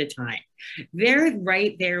put in the time. They're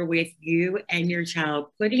right there with you and your child,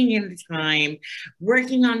 putting in the time,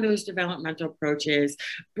 working on those developmental approaches,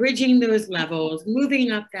 bridging those levels,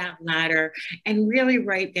 moving up that ladder, and really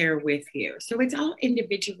right there with you. So it's all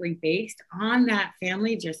individually based on that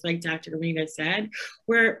family, just like Dr. Lina said,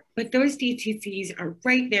 but those DCCs are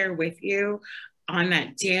right there with you on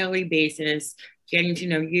that daily basis, getting to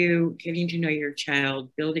know you, getting to know your child,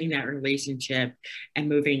 building that relationship, and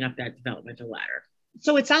moving up that developmental ladder.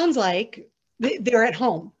 So it sounds like they're at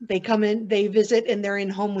home. They come in, they visit, and they're in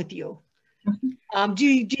home with you. Mm-hmm.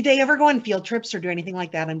 Do they ever go on field trips or do anything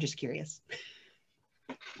like that? I'm just curious.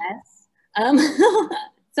 Yes.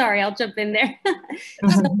 Sorry, I'll jump in there.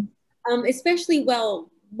 Especially,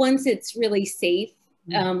 well, once it's really safe,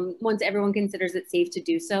 once everyone considers it safe to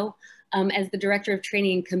do so. As the Director of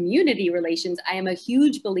Training and Community Relations, I am a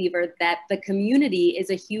huge believer that the community is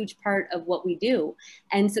a huge part of what we do.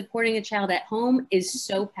 And supporting a child at home is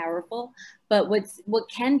so powerful. But what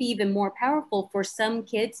can be even more powerful for some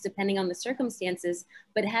kids, depending on the circumstances,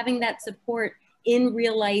 but having that support in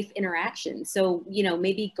real life interaction. So, you know,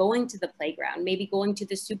 maybe going to the playground, maybe going to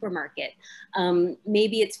the supermarket,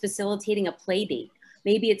 maybe it's facilitating a play date,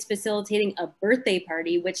 maybe it's facilitating a birthday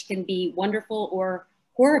party, which can be wonderful or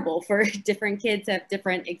horrible for different kids, have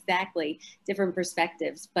different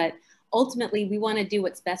perspectives. But ultimately, we want to do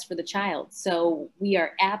what's best for the child. So we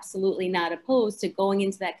are absolutely not opposed to going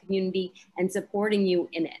into that community and supporting you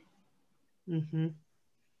in it. Mm-hmm.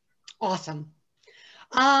 Awesome.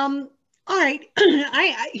 All right.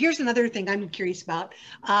 Here's another thing I'm curious about.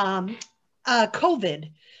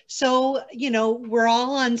 COVID. So, you know, we're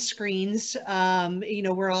all on screens, you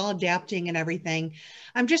know, we're all adapting and everything.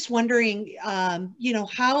 I'm just wondering, you know,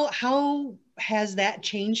 how has that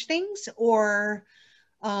changed things? Or,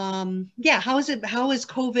 yeah, how has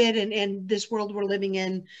COVID and this world we're living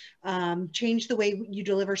in changed the way you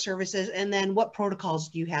deliver services? And then what protocols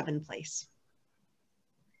do you have in place?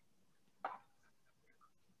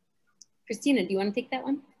 Christina, do you want to take that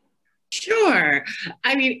one? Sure.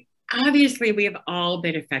 I mean, obviously, we have all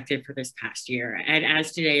been affected for this past year. And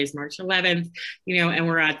as today is March 11th, you know, and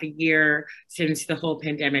we're at the year since the whole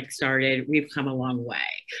pandemic started, we've come a long way.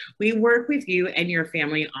 We work with you and your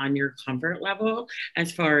family on your comfort level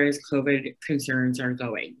as far as COVID concerns are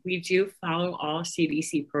going. We do follow all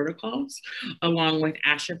CDC protocols, along with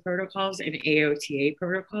ASHA protocols and AOTA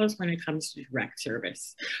protocols when it comes to direct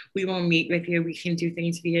service. We will meet with you. We can do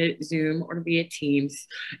things via Zoom or via Teams,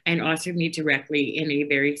 and also meet directly in a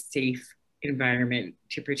very safe environment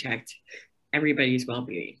to protect everybody's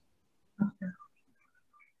well-being.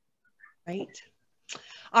 Right.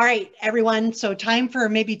 All right, everyone. So time for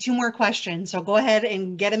maybe 2 more questions. So go ahead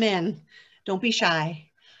and get them in. Don't be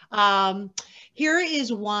shy. Here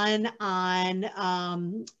is one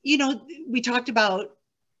on, you know, we talked about,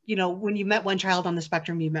 you know, when you met one child on the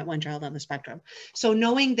spectrum, you met one child on the spectrum. So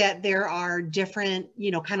knowing that there are different,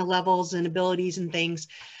 you know, kind of levels and abilities and things,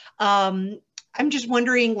 I'm just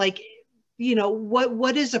wondering, like, you know,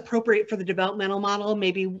 what is appropriate for the developmental model?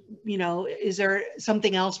 Maybe, you know, is there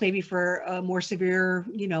something else maybe for a more severe,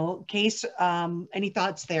 you know, case? Any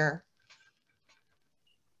thoughts there?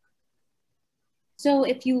 So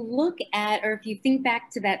if you look at, or if you think back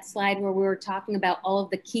to that slide where we were talking about all of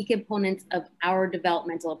the key components of our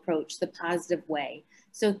developmental approach, the positive way.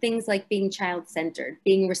 So things like being child-centered,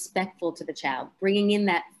 being respectful to the child, bringing in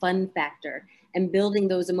that fun factor, and building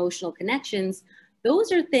those emotional connections,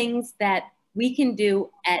 those are things that we can do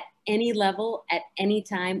at any level, at any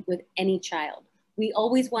time, with any child. We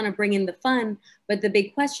always want to bring in the fun, but the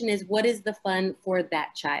big question is, what is the fun for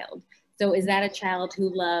that child? So is that a child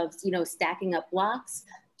who loves, you know, stacking up blocks?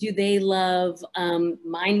 Do they love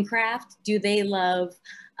Minecraft? Do they love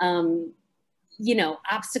you know,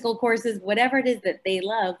 obstacle courses, whatever it is that they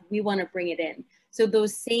love, we want to bring it in. So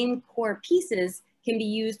those same core pieces can be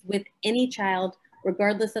used with any child,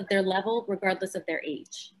 regardless of their level, regardless of their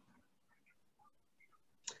age.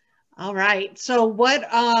 All right. So what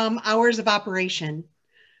hours of operation?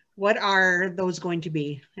 What are those going to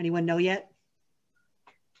be? Anyone know yet?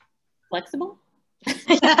 Flexible?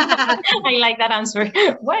 I like that answer.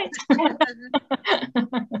 What?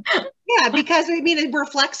 Yeah, because I mean, we're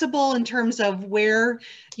flexible in terms of where,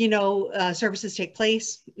 you know, services take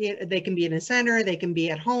place. They can be in a center, they can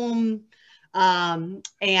be at home, and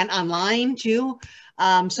online too.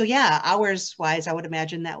 So yeah, hours wise, I would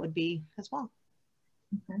imagine that would be as well.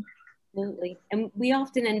 Absolutely. And we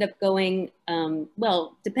often end up going,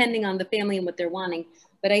 well, depending on the family and what they're wanting,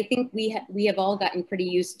 but I think we have all gotten pretty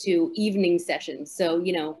used to evening sessions. So,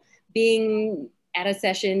 you know, being at a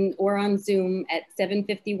session or on Zoom at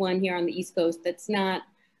 7:51 here on the East Coast, that's not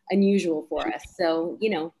unusual for us. So, you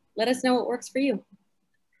know, let us know what works for you.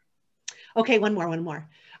 Okay, one more.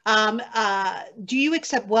 Do you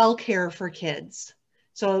accept well care for kids?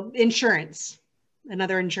 So insurance,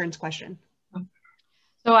 another insurance question.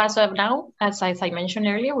 So as of now, as I mentioned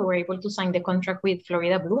earlier, we were able to sign the contract with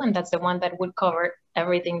Florida Blue, and that's the one that would cover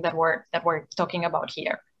everything that we're talking about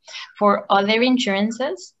here. For other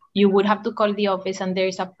insurances, you would have to call the office, and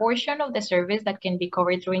there's a portion of the service that can be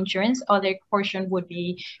covered through insurance. Other portion would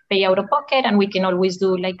be pay out of pocket, and we can always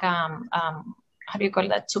do like how do you call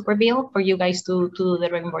that, super bill for you guys to do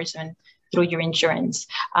the reimbursement through your insurance.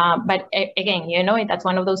 But again, you know, that's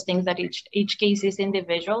one of those things that each case is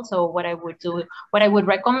individual. So what I would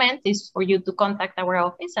recommend is for you to contact our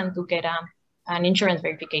office and to get an insurance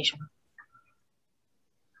verification.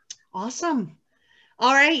 Awesome.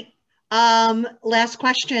 All right. Last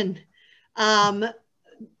question.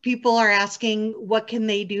 People are asking, what can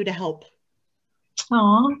they do to help?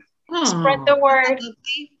 Spread the word.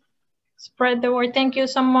 Spread the word. Thank you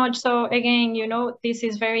so much. So again, you know, this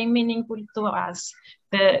is very meaningful to us.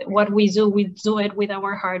 What we do it with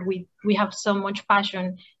our heart. We have so much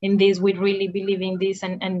passion in this. We really believe in this,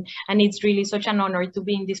 and it's really such an honor to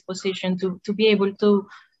be in this position to be able to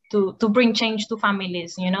bring change to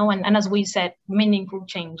families, you know, and as we said, meaningful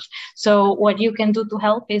change. So what you can do to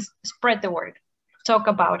help is spread the word, talk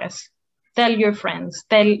about us, tell your friends,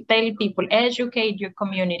 tell people, educate your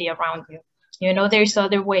community around you. You know, there's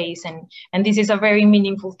other ways, and this is a very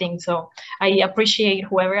meaningful thing. So I appreciate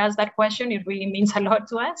whoever asked that question. It really means a lot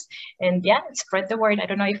to us. And yeah, spread the word. I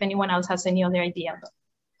don't know if anyone else has any other idea. But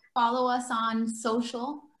follow us on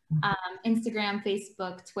social, Instagram,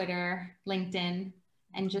 Facebook, Twitter, LinkedIn,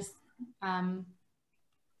 and just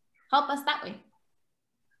help us that way.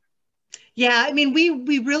 Yeah, I mean,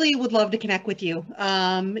 we really would love to connect with you.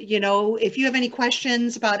 You know, if you have any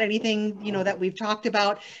questions about anything, you know, that we've talked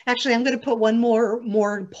about, actually, I'm going to put one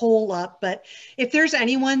more poll up, but if there's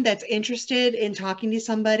anyone that's interested in talking to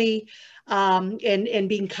somebody and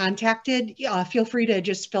being contacted, feel free to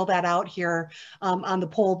just fill that out here on the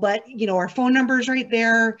poll. But, you know, our phone number is right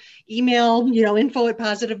there, email, you know,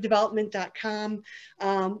 info@positivedevelopment.com.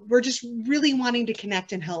 We're just really wanting to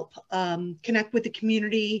connect and help, connect with the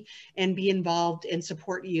community and be involved and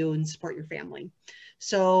support you and support your family.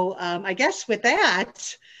 So I guess with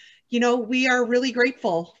that, you know, we are really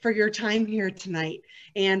grateful for your time here tonight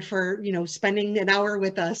and for, you know, spending an hour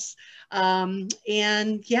with us.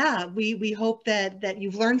 And yeah, we hope that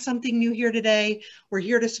you've learned something new here today. We're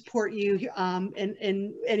here to support you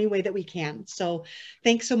in any way that we can. So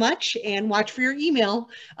thanks so much, and watch for your email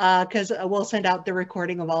because we'll send out the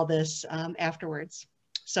recording of all this afterwards.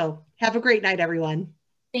 So have a great night, everyone.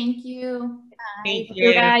 Thank you. Bye. Thank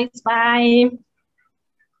you guys. Bye.